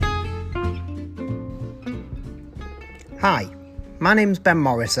Hi, my name's Ben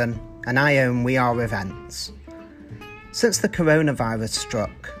Morrison and I own We Are Events. Since the coronavirus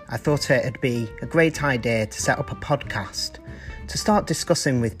struck, I thought it'd be a great idea to set up a podcast to start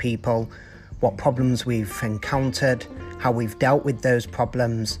discussing with people what problems we've encountered, how we've dealt with those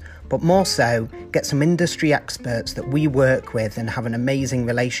problems, but more so, get some industry experts that we work with and have an amazing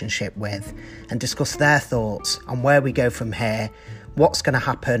relationship with and discuss their thoughts on where we go from here, what's going to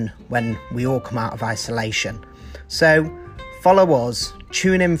happen when we all come out of isolation. So, follow us,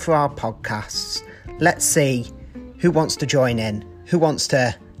 tune in for our podcasts. Let's see who wants to join in, who wants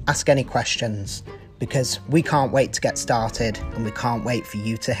to ask any questions, because we can't wait to get started and we can't wait for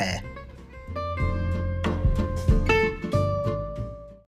you to hear.